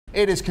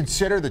It is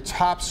considered the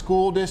top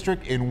school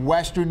district in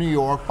Western New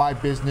York by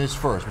Business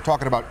First. We're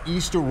talking about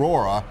East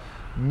Aurora.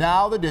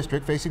 Now the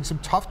district facing some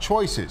tough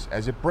choices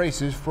as it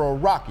braces for a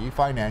rocky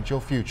financial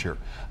future.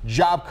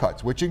 Job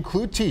cuts, which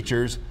include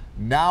teachers,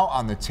 now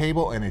on the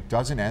table, and it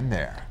doesn't end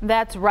there.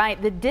 That's right.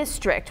 The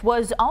district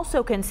was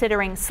also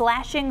considering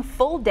slashing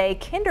full-day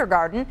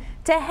kindergarten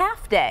to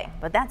half-day,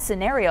 but that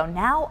scenario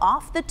now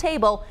off the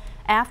table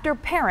after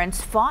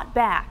parents fought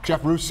back.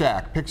 Jeff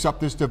Rusak picks up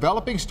this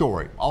developing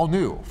story, all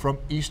new from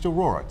East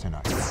Aurora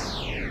tonight.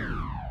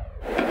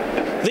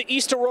 The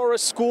East Aurora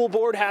School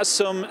Board has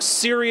some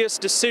serious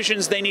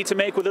decisions they need to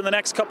make within the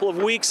next couple of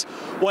weeks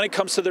when it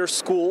comes to their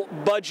school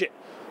budget.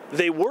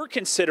 They were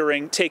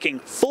considering taking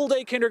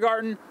full-day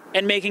kindergarten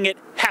and making it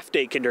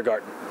half-day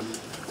kindergarten.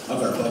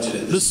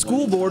 The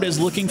school board is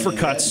looking for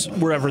cuts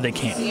wherever they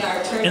can.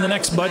 In the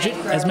next budget,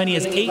 as many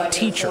as 8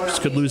 teachers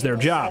could lose their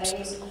jobs.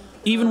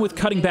 Even with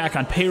cutting back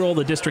on payroll,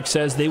 the district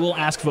says they will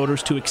ask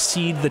voters to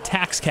exceed the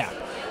tax cap.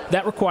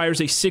 That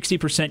requires a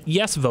 60%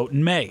 yes vote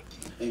in May.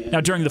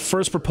 Now, during the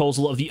first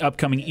proposal of the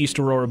upcoming East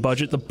Aurora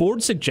budget, the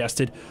board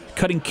suggested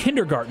cutting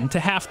kindergarten to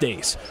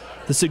half-days.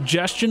 The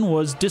suggestion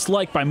was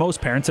disliked by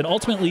most parents and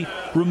ultimately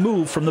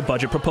removed from the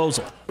budget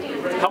proposal.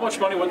 How much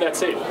money would that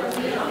save?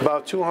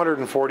 About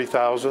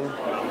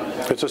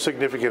 $240,000. It's a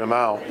significant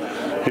amount.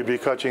 You'd be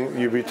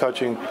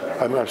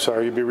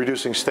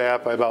reducing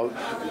staff by about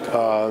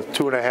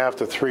 2.5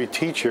 to 3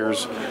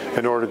 teachers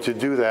in order to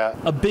do that.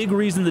 A big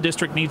reason the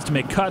district needs to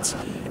make cuts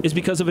is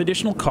because of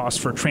additional costs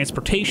for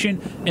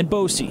transportation and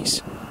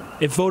BOCES.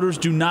 If voters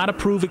do not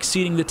approve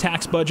exceeding the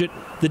tax budget,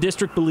 the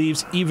district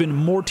believes even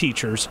more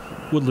teachers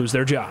would lose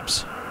their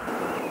jobs.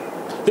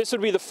 This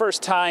would be the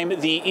first time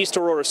the East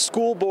Aurora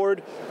School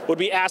Board would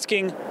be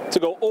asking to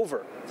go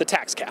over the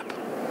tax cap.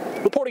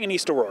 Reporting in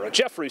East Aurora,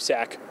 Jeff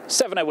Rusak,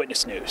 7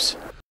 Eyewitness News.